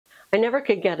I never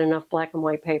could get enough black and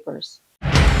white papers.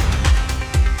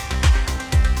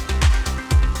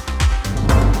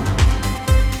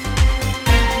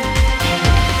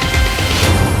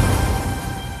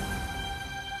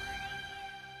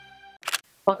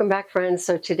 Welcome back, friends.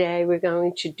 So today we're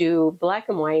going to do black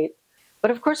and white,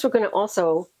 but of course we're going to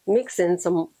also mix in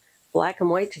some black and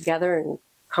white together and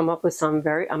come up with some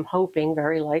I'm hoping,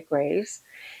 very light grays.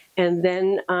 And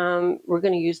then we're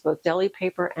going to use both deli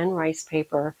paper and rice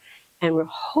paper, and we're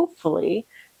hopefully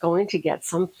going to get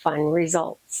some fun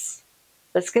results.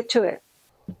 Let's get to it.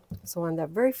 So on that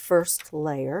very first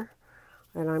layer,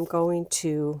 and I'm going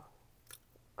to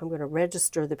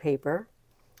register the paper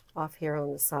off here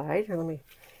on the side. And let me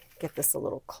get this a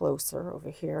little closer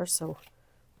over here so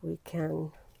we'll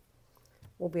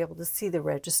be able to see the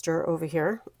register over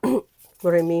here.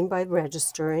 What I mean by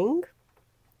registering,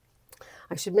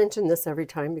 I should mention this every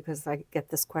time because I get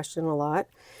this question a lot,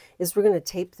 is we're going to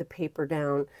tape the paper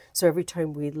down. So every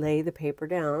time we lay the paper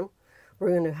down, we're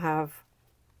going to have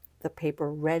the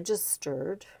paper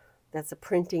registered, that's a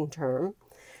printing term,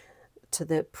 to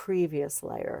the previous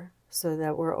layer, so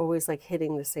that we're always like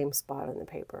hitting the same spot on the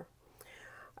paper.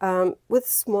 With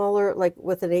smaller, like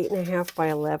with an 8.5 by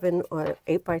 11 or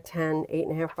 8 by 10,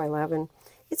 8.5 by 11,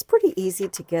 it's pretty easy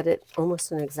to get it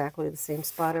almost in exactly the same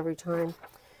spot every time.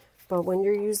 But when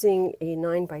you're using a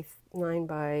 9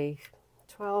 by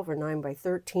 12 or 9 by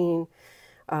 13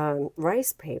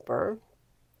 rice paper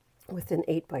with an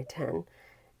 8 by 10,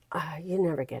 you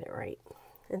never get it right.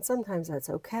 And sometimes that's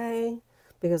okay,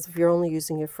 because if you're only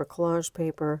using it for collage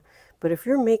paper, but if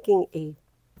you're making a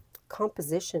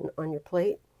composition on your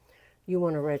plate, you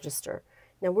want to register.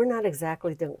 Now we're not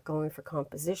exactly going for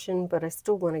composition, but I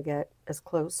still want to get as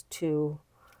close to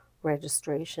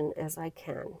registration as I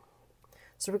can.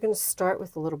 So we're going to start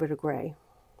with a little bit of gray.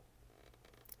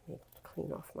 Let me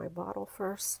clean off my bottle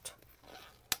first.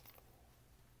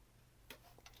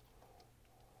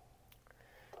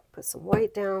 Put some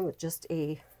white down with just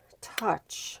a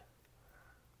touch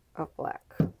of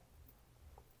black.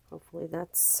 Hopefully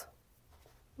that's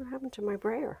what happened to my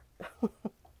brayer.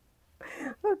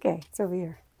 Okay, it's over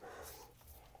here.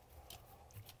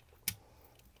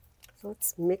 So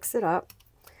let's mix it up.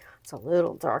 It's a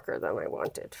little darker than I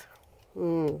wanted.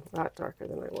 A lot darker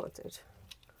than I wanted.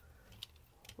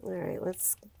 All right,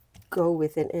 let's go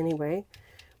with it anyway.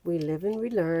 We live and we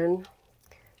learn.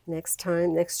 Next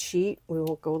time, next sheet, we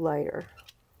will go lighter.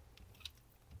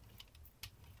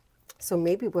 So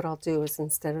maybe what I'll do is,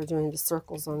 instead of doing the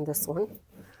circles on this one,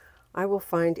 I will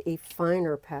find a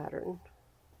finer pattern.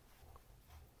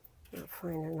 Not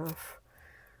fine enough.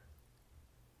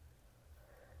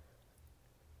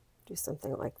 Do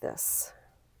something like this.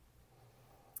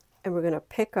 And we're going to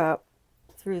pick up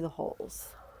through the holes.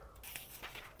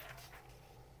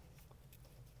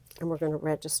 And we're going to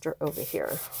register over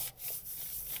here.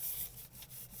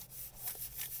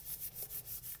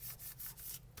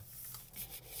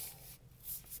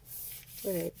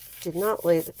 I did not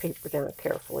lay the paper down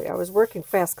carefully. I was working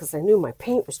fast because I knew my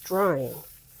paint was drying.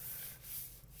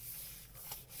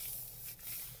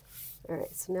 All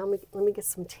right, so now let me get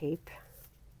some tape.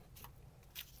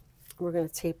 We're going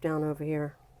to tape down over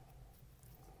here.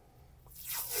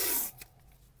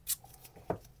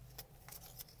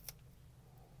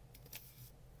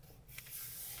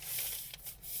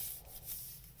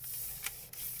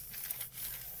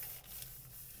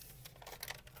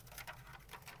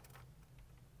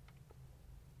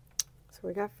 So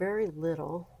we got very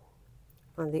little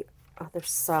on the other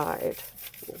side.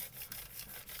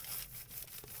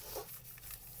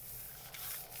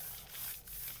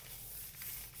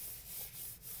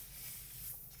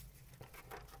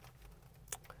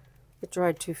 It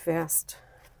dried too fast.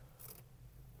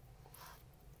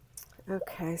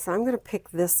 Okay, so I'm going to pick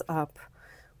this up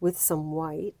with some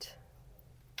white.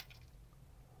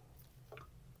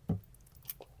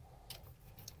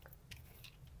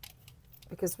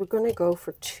 Because we're going to go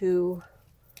for two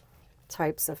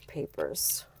types of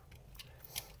papers.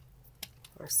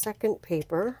 Our second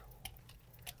paper,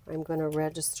 I'm going to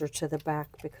register to the back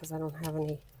because I don't have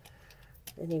any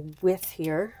width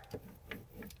here.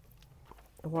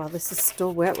 And while this is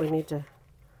still wet, we need to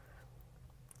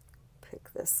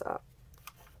pick this up.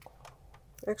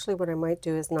 Actually, what I might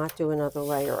do is not do another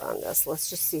layer on this. Let's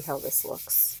just see how this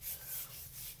looks.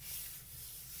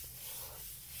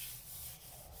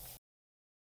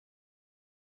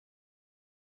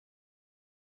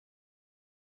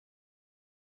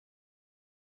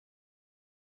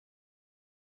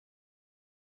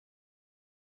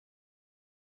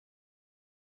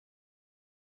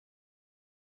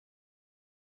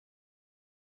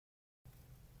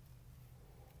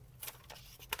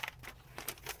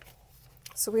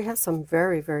 So we have some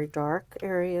very, very dark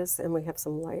areas and we have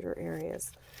some lighter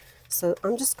areas. So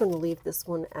I'm just going to leave this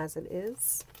one as it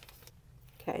is.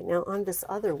 Okay, now on this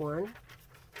other one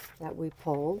that we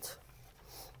pulled,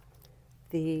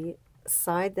 the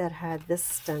side that had this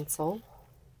stencil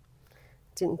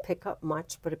didn't pick up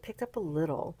much, but it picked up a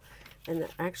little, and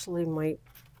it actually might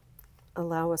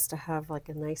allow us to have like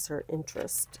a nicer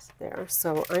interest there.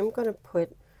 So I'm going to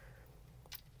put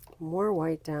more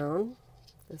white down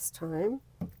this time,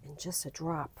 and just a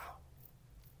drop.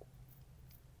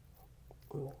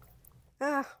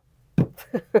 Ah,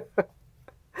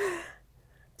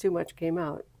 too much came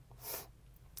out.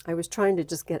 I was trying to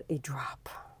just get a drop.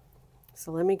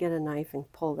 So let me get a knife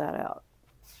and pull that out.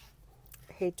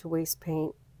 I hate to waste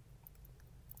paint.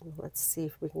 Let's see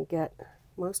if we can get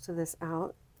most of this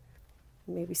out.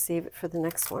 Maybe save it for the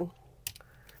next one,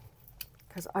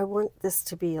 because I want this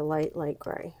to be a light, light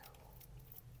gray.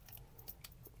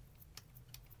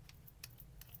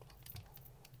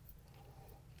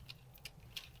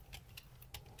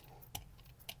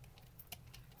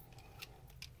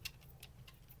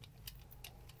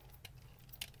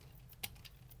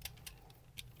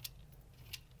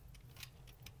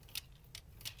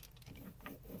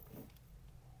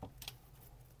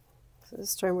 So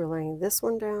this time we're laying this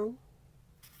one down.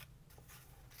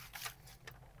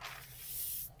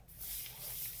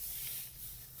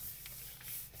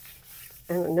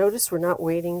 And notice we're not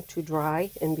waiting to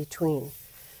dry in between,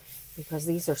 because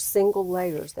these are single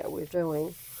layers that we're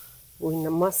doing. We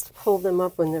must pull them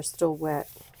up when they're still wet.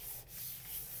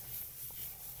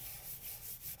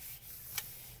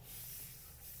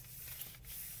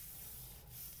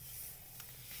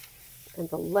 And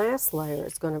the last layer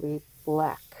is going to be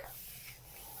black.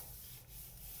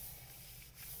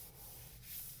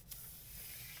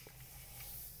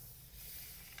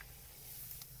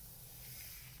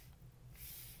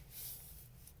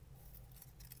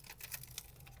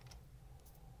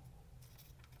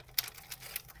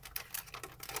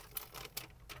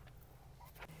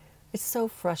 It's so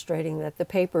frustrating that the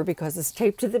paper, because it's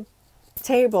taped to the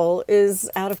table,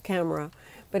 is out of camera.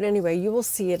 But anyway, you will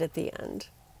see it at the end.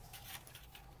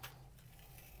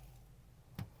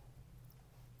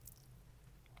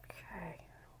 Okay,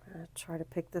 I'm going to try to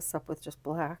pick this up with just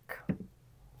black.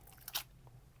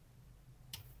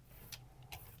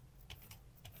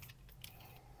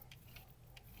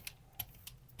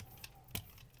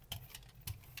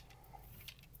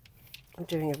 I'm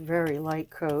doing a very light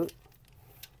coat.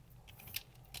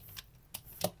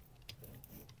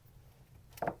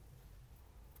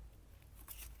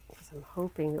 I'm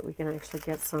hoping that we can actually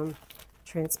get some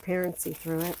transparency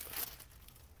through it.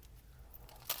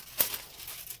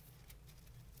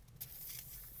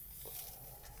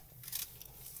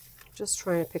 Just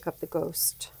trying to pick up the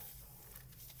ghost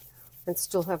and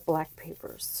still have black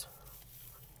papers,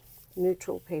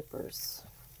 neutral papers.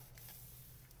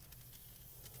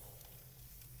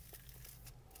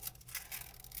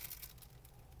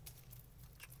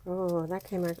 Oh, that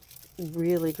came out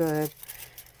really good.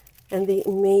 And the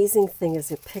amazing thing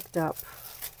is it picked up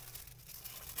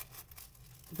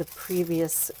the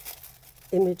previous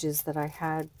images that I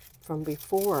had from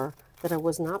before that I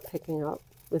was not picking up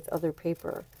with other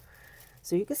paper.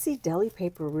 So you can see deli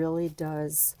paper really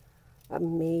does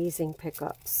amazing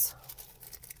pickups.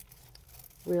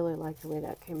 Really like the way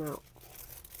that came out.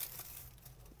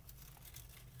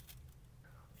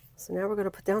 So now we're going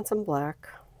to put down some black.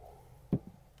 A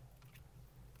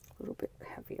little bit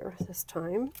heavier this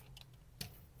time.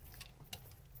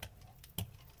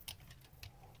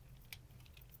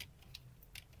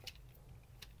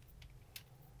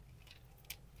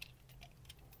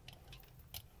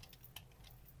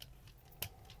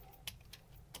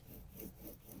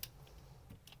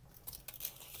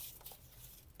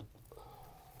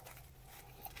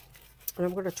 And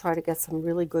I'm going to try to get some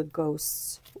really good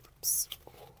ghosts. Oops.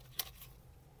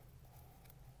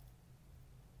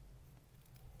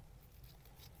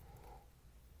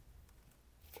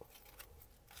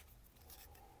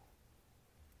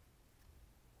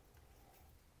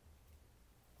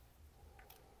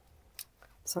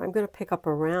 So I'm going to pick up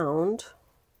a round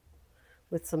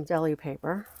with some deli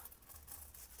paper.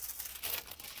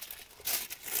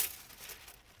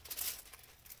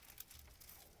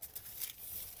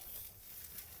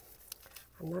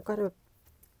 I'm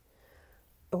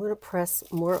going to press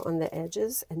more on the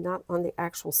edges and not on the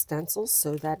actual stencils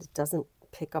so that it doesn't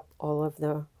pick up all of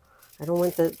the, I don't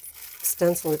want the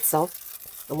stencil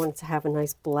itself. I want it to have a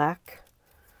nice black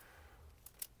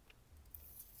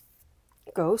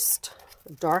ghost,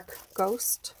 a dark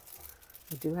ghost.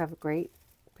 I do have a great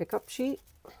pickup sheet.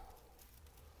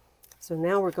 So So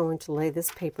now we're going to lay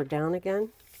this paper down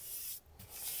again.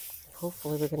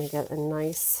 Hopefully we're going to get a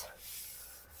nice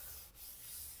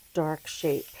dark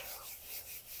shape.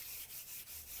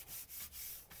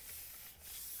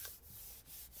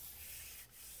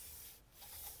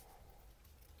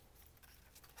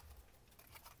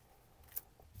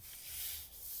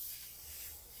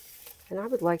 And I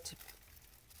would like to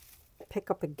pick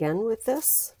up again with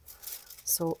this.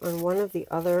 So on one of the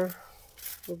other,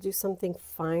 we'll do something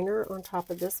finer on top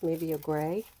of this, maybe a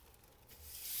gray.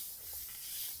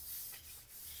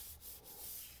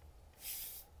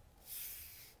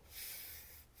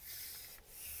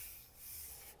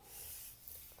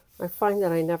 I find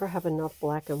that I never have enough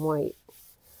black and white,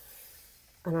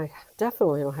 and I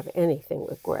definitely don't have anything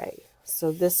with gray.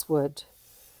 So this would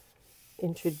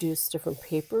introduce different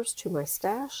papers to my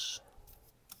stash.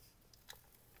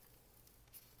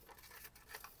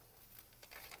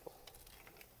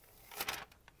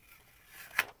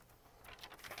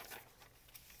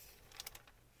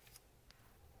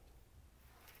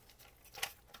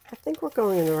 I think we're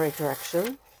going in the right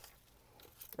direction.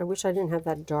 I wish I didn't have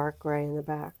that dark gray in the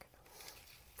back.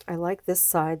 I like this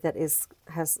side that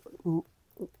has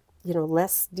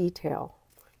less detail.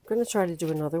 I'm going to try to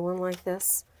do another one like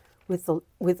this with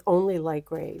only light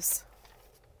grays.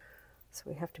 So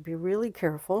we have to be really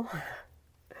careful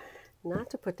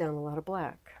not to put down a lot of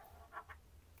black.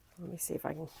 Let me see if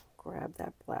I can grab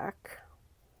that black.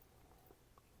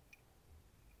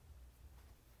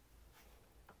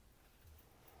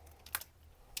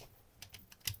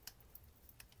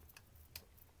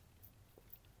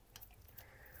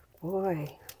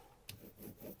 Boy,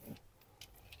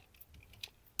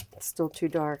 it's still too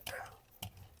dark.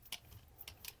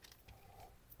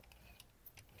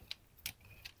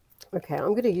 Okay,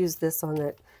 I'm going to use this on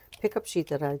that pickup sheet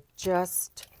that I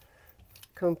just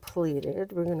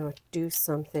completed. We're going to do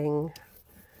something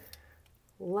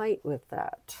light with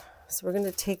that. So we're going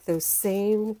to take those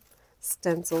same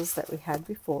stencils that we had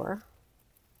before.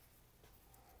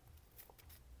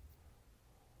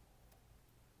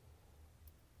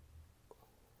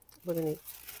 We're going to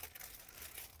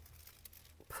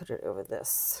put it over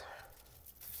this.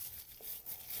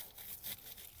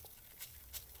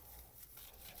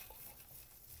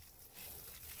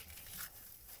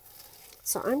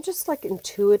 So I'm just like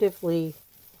intuitively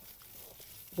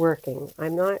working. I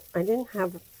didn't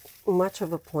have much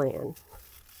of a plan.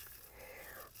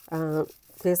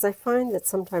 Because I find that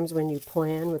sometimes when you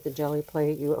plan with the jelly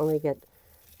plate, you only get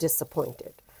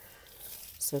disappointed.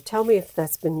 So tell me if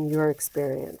that's been your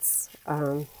experience.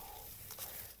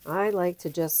 I like to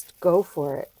just go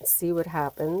for it, see what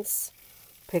happens,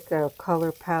 pick a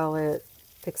color palette,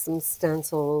 pick some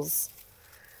stencils,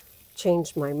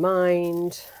 change my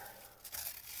mind.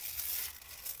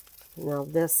 Now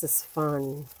this is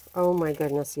fun. Oh my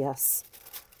goodness, yes.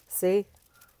 See?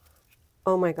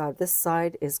 Oh my God, this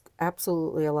side is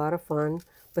absolutely a lot of fun.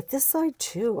 But this side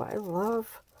too, I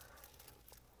love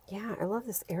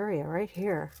this area right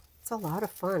here. It's a lot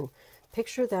of fun.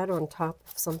 Picture that on top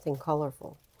of something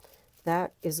colorful.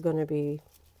 That is going to be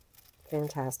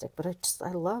fantastic. But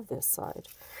I love this side.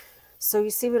 So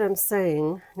you see what I'm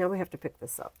saying? Now we have to pick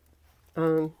this up.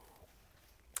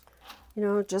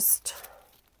 Just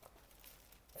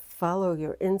follow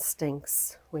your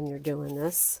instincts when you're doing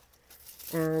this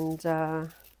and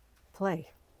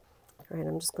play. All right,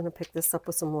 I'm just going to pick this up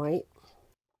with some white.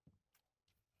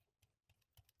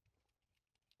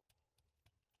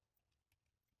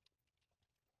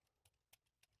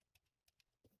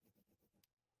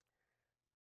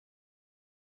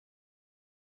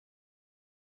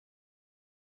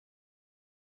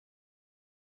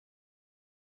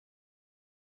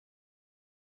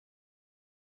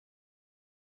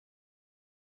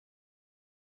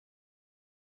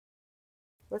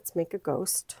 Let's make a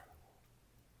ghost.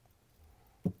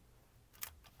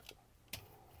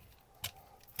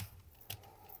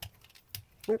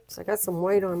 Oops, I got some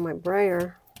white on my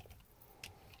brayer.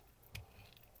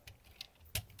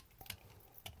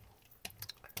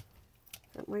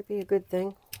 That might be a good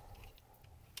thing.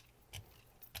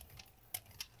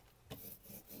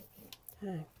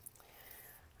 Okay.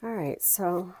 All right,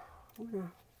 so I'm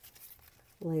going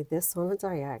to lay this on a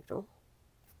diagonal.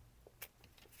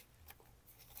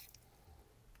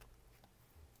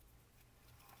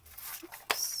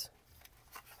 Oops.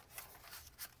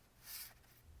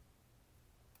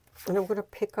 And I'm going to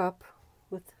pick up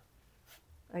with,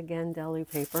 again, deli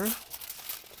paper.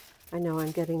 I know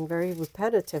I'm getting very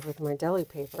repetitive with my deli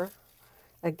paper.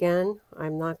 Again,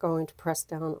 I'm not going to press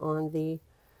down on the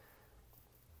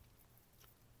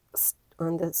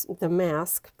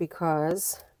mask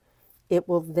because it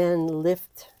will then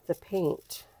lift the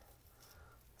paint.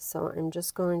 So I'm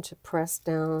just going to press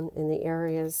down in the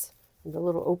areas, the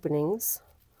little openings,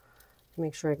 to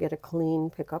make sure I get a clean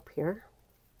pickup here,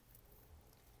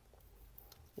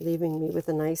 leaving me with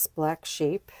a nice black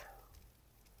shape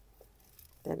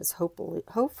that is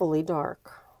hopefully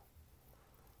dark.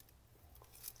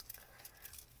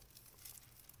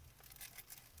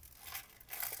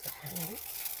 Okay.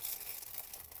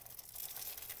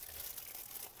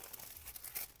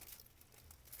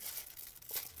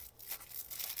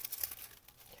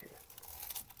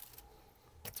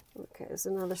 Okay, there's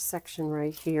another section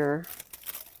right here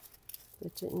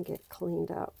that didn't get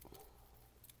cleaned up.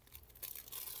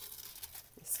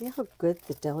 You see how good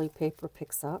the deli paper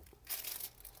picks up?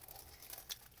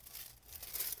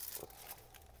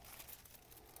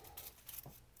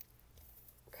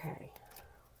 Okay.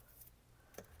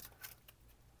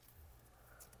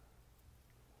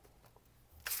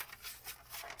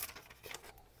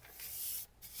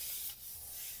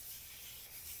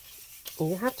 And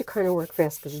you have to kind of work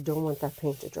fast because you don't want that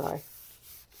paint to dry.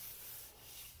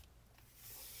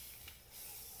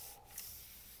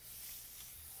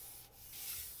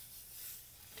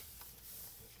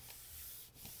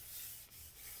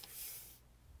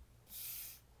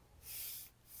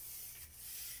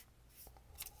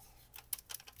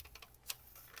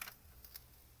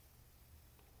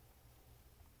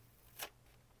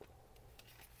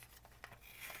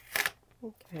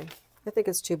 Okay, I think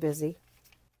it's too busy.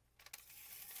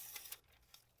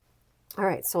 All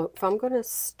right, so if I'm going to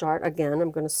start again,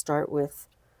 I'm going to start with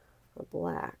a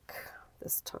black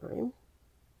this time.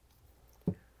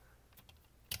 Okay,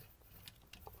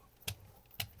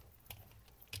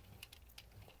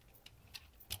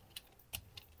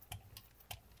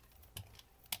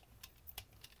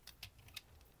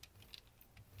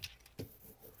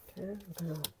 I'm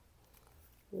going to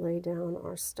lay down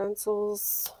our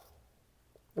stencils,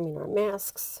 our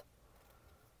masks.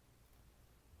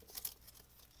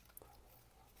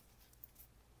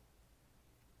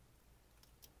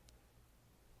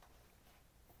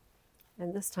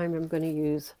 And this time I'm going to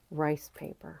use rice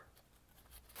paper.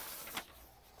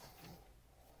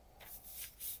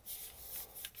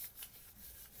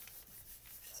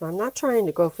 So I'm not trying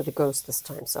to go for the ghost this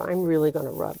time, so I'm really going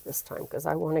to rub this time because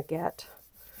I want to get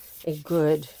a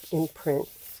good imprint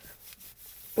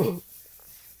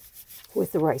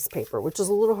with the rice paper, which is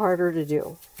a little harder to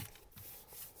do.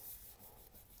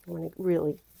 I want to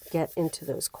really get into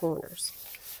those corners.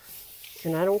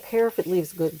 And I don't care if it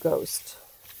leaves a good ghost.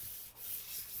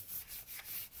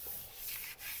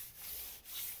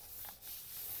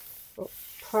 It'll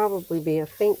probably be a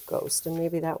faint ghost, and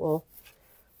maybe that will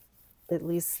at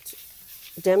least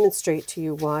demonstrate to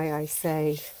you why I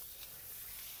say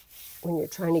when you're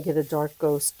trying to get a dark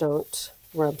ghost, don't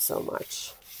rub so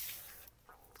much.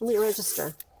 Let me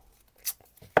register.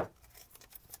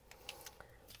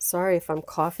 Sorry if I'm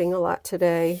coughing a lot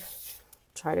today.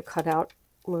 Try to cut out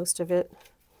most of it.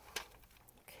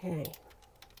 Okay.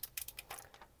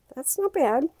 That's not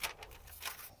bad.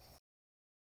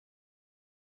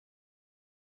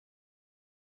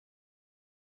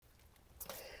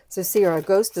 So see, our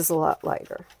ghost is a lot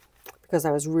lighter because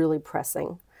I was really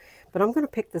pressing. But I'm going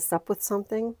to pick this up with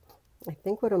something. I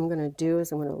think what I'm going to do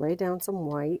is I'm going to lay down some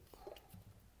white.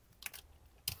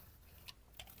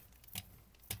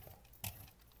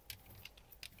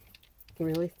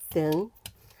 Really thin.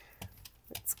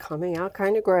 It's coming out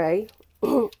kind of gray.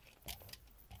 I'm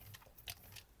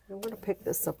going to pick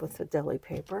this up with the deli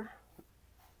paper.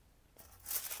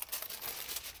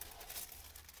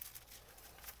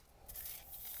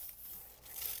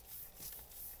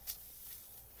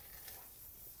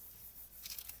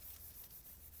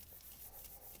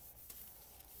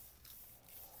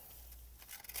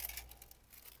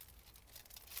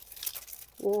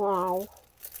 Wow.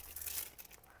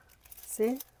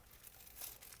 See?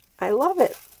 I love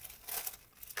it.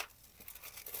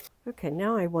 Okay,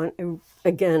 now I want,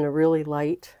 again, a really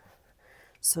light.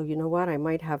 So you know what? I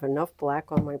might have enough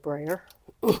black on my brayer,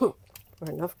 or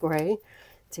enough gray,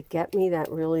 to get me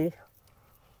that really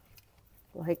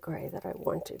light gray that I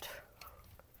wanted.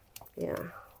 Yeah.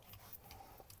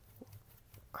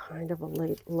 Kind of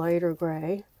a lighter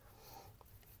gray.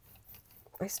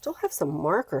 I still have some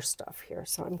marker stuff here,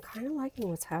 so I'm kind of liking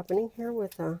what's happening here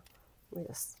with let me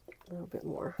just a little bit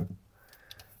more.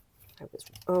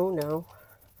 Oh no.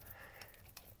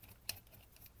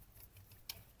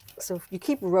 So if you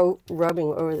keep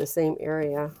rubbing over the same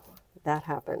area, that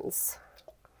happens.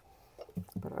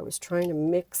 But I was trying to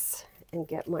mix and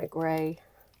get my gray.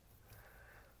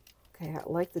 Okay, I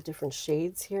like the different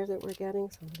shades here that we're getting,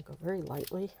 so I'm going to go very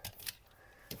lightly.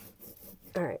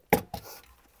 All right.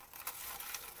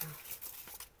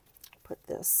 put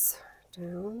this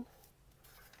down.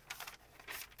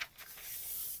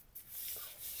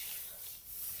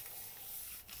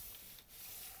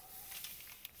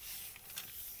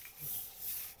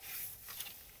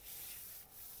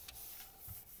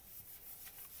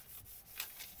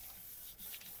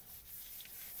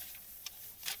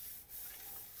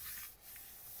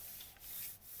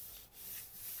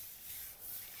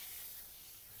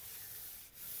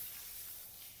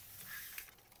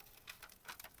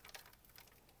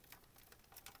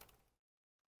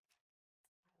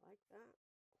 Like that.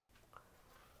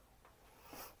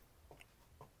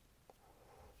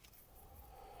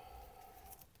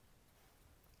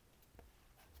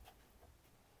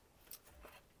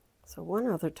 So one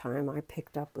other time I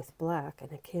picked up with black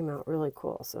and it came out really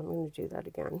cool, so I'm going to do that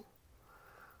again.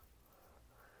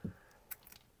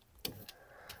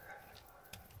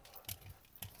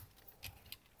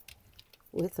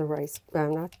 With the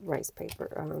not rice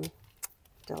paper,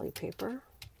 deli paper.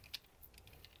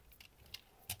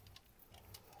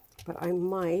 But I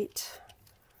might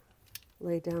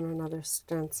lay down another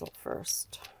stencil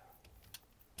first.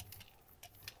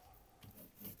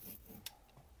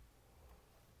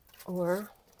 Or,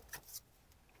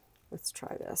 let's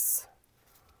try this.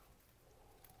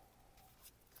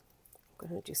 I'm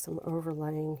going to do some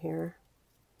overlaying here.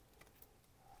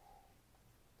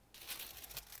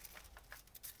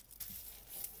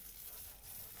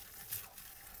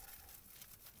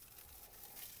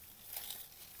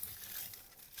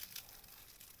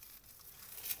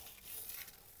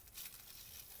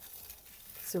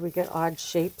 So we get odd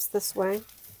shapes this way,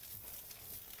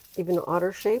 even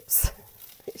odder shapes,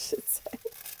 I should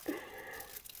say.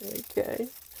 Okay.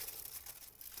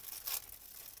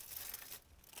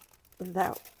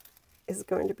 That is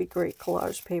going to be great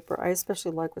collage paper. I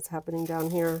especially like what's happening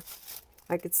down here.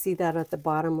 I could see that at the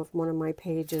bottom of one of my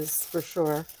pages for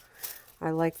sure. I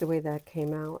like the way that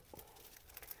came out.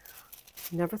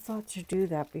 Never thought to do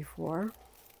that before.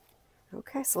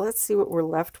 Okay, so let's see what we're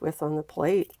left with on the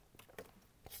plate.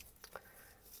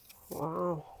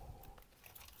 Wow,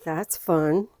 that's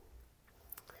fun.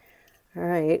 All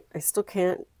right, I still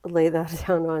can't lay that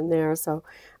down on there, so I'm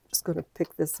just going to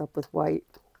pick this up with white.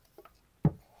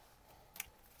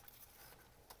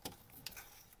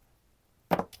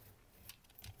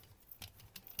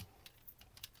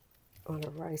 On a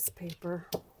rice paper.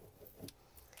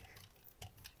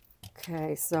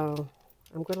 Okay, so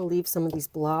I'm going to leave some of these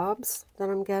blobs that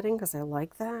I'm getting because I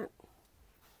like that.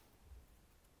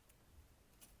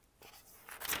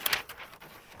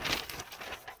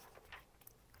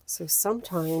 So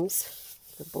sometimes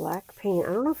the black paint,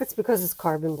 I don't know if it's because it's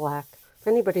carbon black. If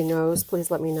anybody knows,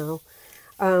 please let me know.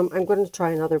 I'm going to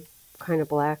try another kind of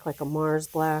black, like a Mars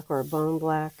black or a bone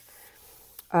black.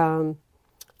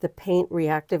 The paint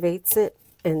reactivates it,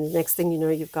 and the next thing you know,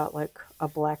 you've got like a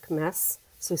black mess.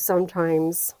 So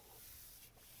sometimes,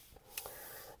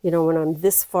 you know, when I'm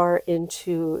this far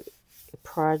into a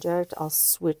project, I'll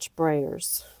switch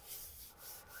Brayers.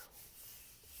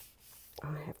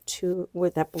 I have two.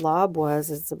 What that blob was,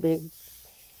 it's a big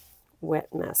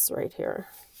wet mess right here.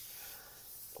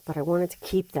 But I wanted to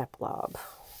keep that blob.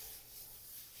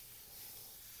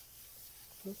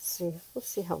 Let's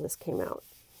see how this came out.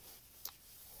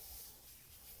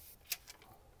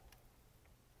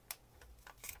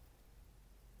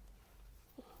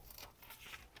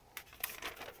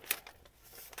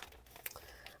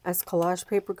 As collage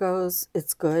paper goes,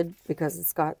 it's good because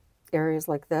it's got areas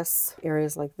like this,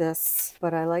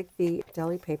 but I like the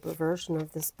deli paper version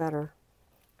of this better.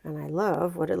 And I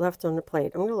love what it left on the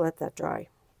plate. I'm going to let that dry.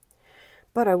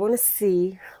 But I want to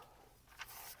see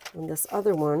on this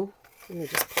other one, let me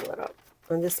just pull it up.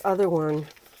 On this other one,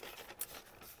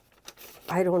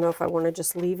 I don't know if I want to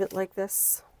just leave it like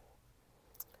this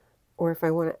or if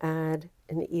I want to add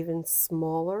an even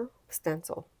smaller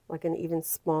stencil, like an even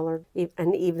smaller,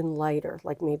 an even lighter,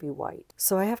 like maybe white.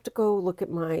 So I have to go look at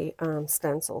my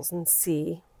stencils and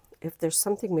see if there's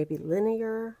something maybe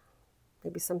linear,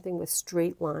 maybe something with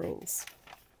straight lines.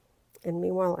 And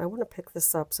meanwhile, I want to pick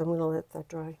this up, so I'm going to let that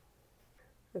dry.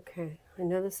 Okay, I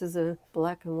know this is a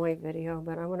black and white video,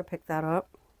 but I want to pick that up.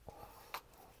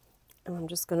 And I'm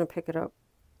just going to pick it up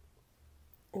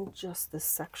in just this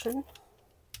section.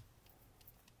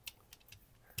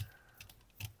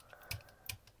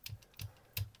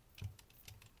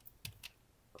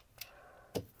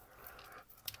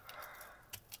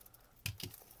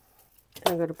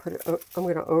 I'm going to put it, I'm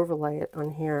going to overlay it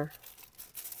on here.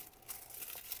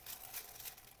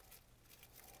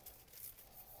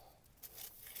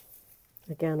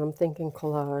 Again, I'm thinking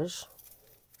collage.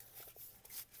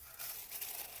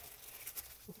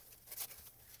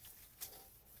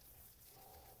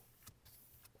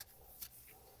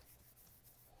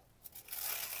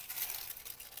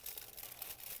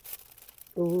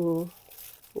 Ooh,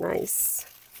 nice.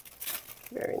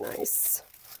 Very nice.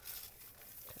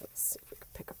 Let's see if we can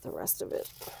pick up the rest of it.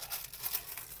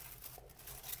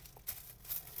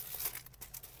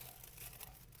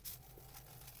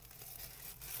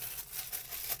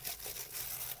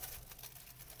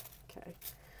 Okay.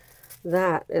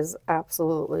 That is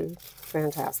absolutely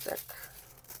fantastic.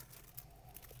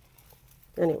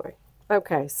 Anyway,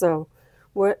 okay, so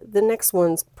the next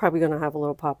one's probably going to have a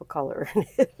little pop of color in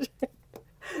it.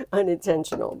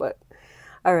 Unintentional, but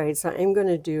all right, so I'm going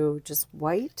to do just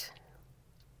white.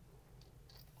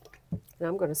 And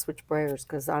I'm going to switch Brayers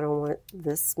because I don't want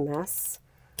this mess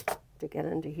to get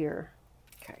into here.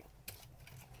 Okay.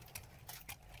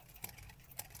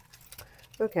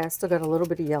 Okay, I still got a little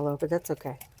bit of yellow, but that's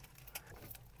okay.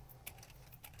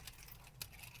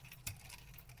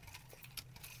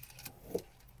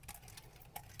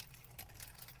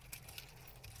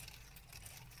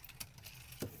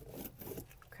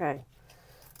 Okay,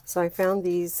 so I found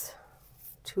these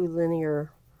two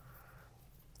linear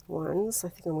ones. I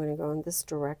think I'm going to go in this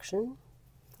direction.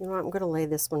 You know what, I'm going to lay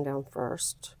this one down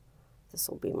first. This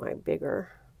will be my bigger.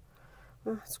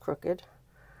 Oh, it's crooked.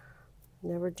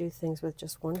 Never do things with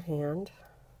just one hand.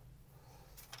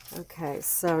 Okay,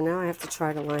 so now I have to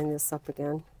try to line this up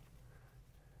again.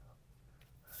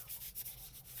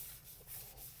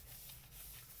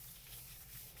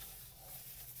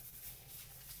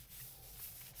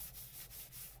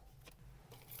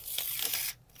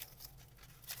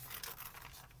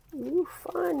 Ooh,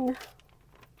 fun.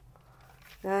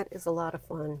 That is a lot of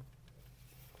fun.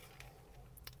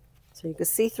 So you can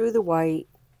see through the white.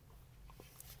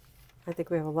 I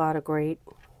think we have a lot of great,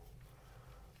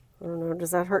 I don't know,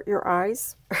 does that hurt your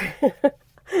eyes?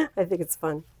 I think it's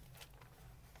fun.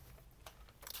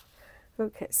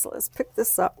 Okay, so let's pick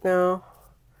this up now.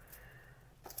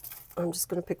 I'm just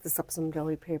going to pick this up some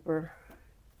deli paper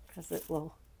because it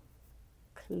will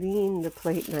clean the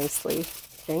plate nicely, I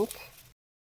think.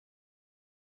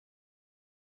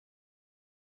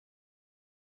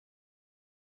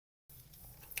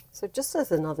 So just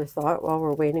as another thought while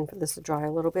we're waiting for this to dry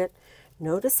a little bit,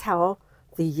 notice how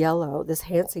the yellow, this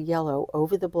Hansa yellow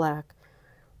over the black,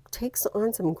 takes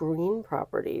on some green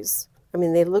properties. I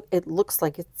mean, it looks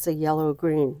like it's a yellow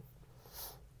green.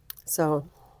 So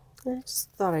I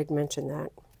just thought I'd mention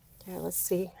that. Okay, let's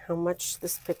see how much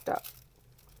this picked up.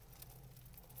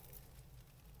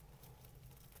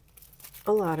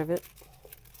 A lot of it.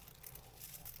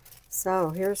 So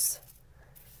here's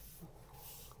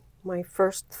my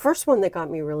first one that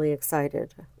got me really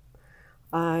excited.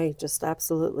 I just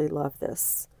absolutely love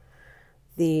this.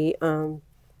 The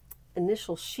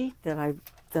initial sheet that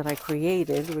I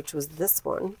created, which was this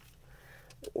one,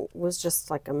 was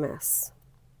just like a mess.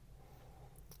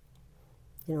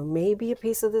 You know, maybe a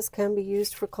piece of this can be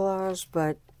used for collage,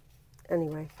 but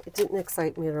anyway, it didn't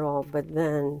excite me at all. But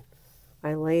then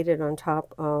I laid it on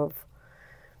top of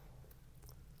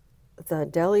the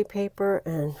deli paper,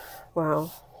 and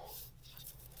wow.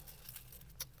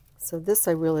 So this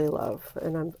I really love,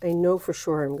 and I know for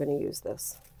sure I'm going to use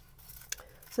this.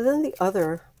 So then the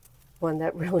other one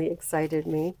that really excited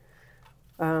me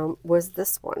was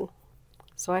this one.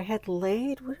 So I had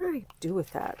laid, what did I do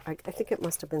with that? I think it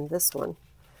must have been this one.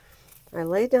 I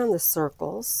laid down the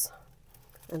circles,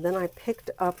 and then I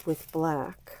picked up with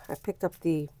black. I picked up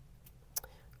the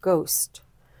ghost,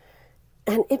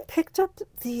 and it picked up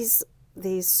these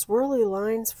swirly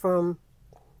lines from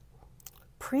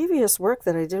previous work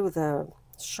that I did with a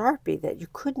Sharpie that you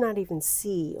could not even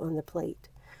see on the plate.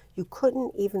 You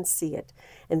couldn't even see it.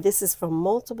 And this is from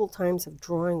multiple times of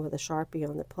drawing with a Sharpie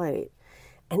on the plate.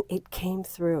 And it came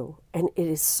through. And it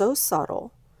is so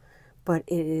subtle, but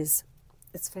it's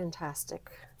fantastic.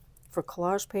 For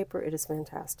collage paper, it is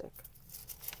fantastic.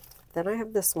 Then I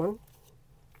have this one,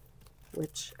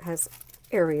 which has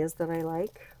areas that I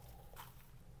like.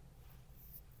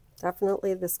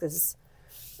 Definitely this is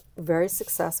very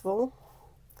successful.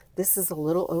 This is a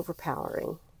little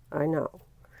overpowering, I know.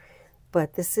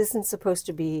 But this isn't supposed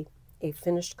to be a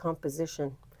finished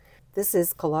composition. This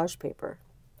is collage paper.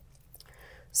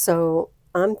 So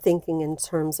I'm thinking in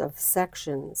terms of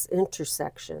sections,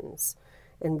 intersections,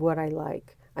 and what I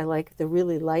like. I like the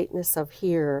really lightness of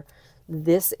here.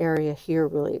 This area here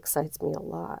really excites me a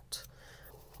lot.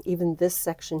 Even this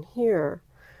section here,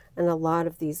 and a lot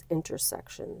of these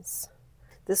intersections.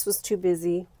 This was too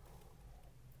busy.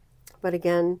 But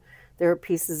again, there are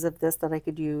pieces of this that I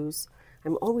could use.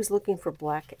 I'm always looking for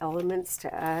black elements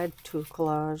to add to a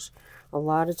collage. A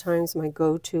lot of times my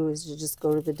go-to is to just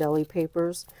go to the deli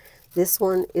papers. This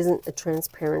one isn't a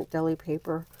transparent deli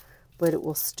paper, but it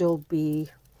will still be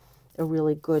a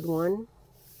really good one.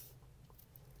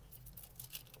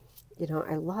 You know,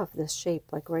 I love this shape,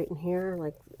 like right in here,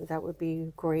 like that would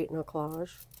be great in a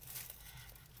collage.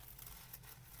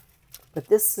 But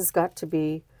this has got to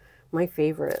be my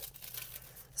favorite.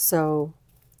 So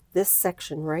this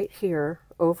section right here,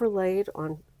 overlaid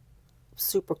on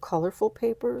super colorful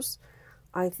papers,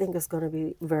 I think is going to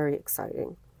be very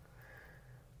exciting.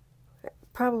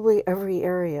 Probably every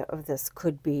area of this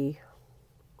could be,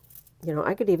 you know,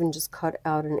 I could even just cut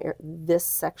out this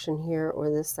section here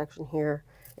or this section here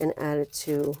and add it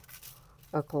to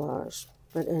a collage.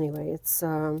 But anyway, it's,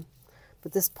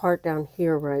 but this part down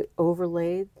here where I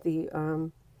overlaid the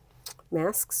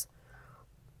masks,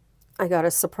 I got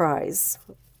a surprise.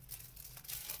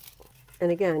 And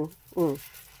again,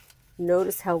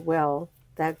 notice how well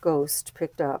that ghost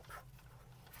picked up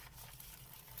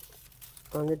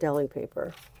on the deli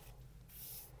paper.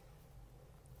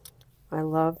 I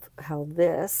love how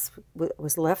this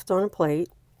was left on a plate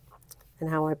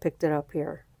and how I picked it up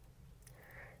here.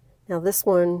 Now this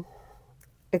one,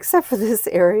 except for this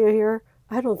area here,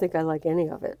 I don't think I like any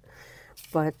of it,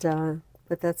 but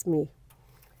that's me.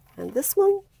 And this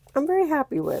one, I'm very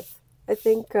happy with. I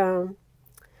think the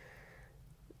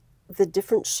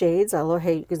different shades, I love how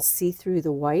you can see through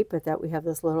the white, but that we have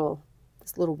this little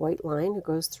white line that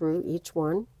goes through each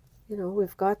one. You know,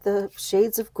 we've got the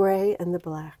shades of gray and the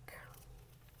black.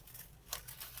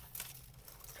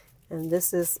 And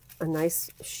this is a nice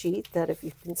sheet that, if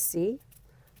you can see,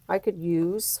 I could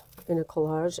use in a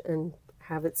collage and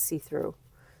have it see-through.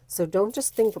 So don't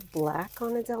just think of black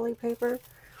on a deli paper.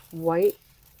 White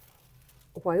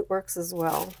works as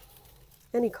well.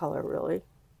 Any color, really.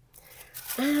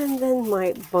 And then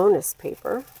my bonus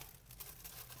paper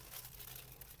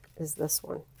is this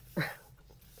one.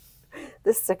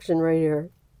 This section right here.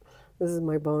 This is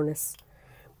my bonus.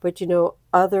 But you know,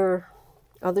 other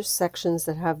sections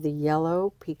that have the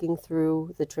yellow peeking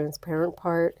through the transparent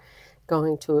part,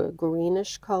 going to a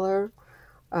greenish color,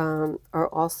 are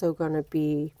also going to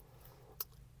be,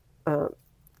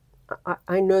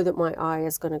 I know that my eye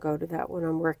is going to go to that when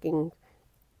I'm working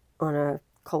on a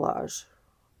collage.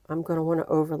 I'm going to want to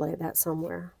overlay that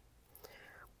somewhere.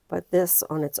 But this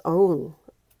on its own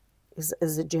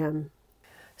is a gem.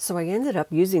 So I ended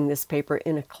up using this paper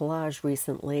in a collage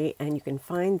recently, and you can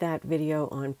find that video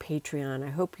on Patreon. I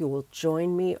hope you will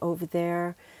join me over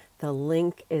there. The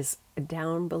link is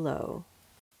down below.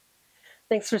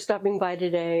 Thanks for stopping by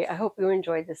today. I hope you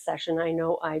enjoyed this session. I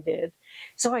know I did.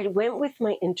 So I went with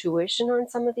my intuition on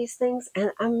some of these things,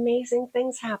 and amazing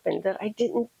things happened that I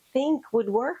didn't think would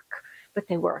work, but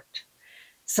they worked.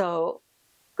 So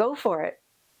go for it.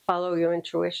 Follow your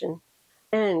intuition.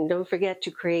 And don't forget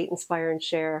to create, inspire, and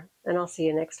share. And I'll see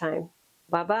you next time.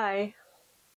 Bye-bye.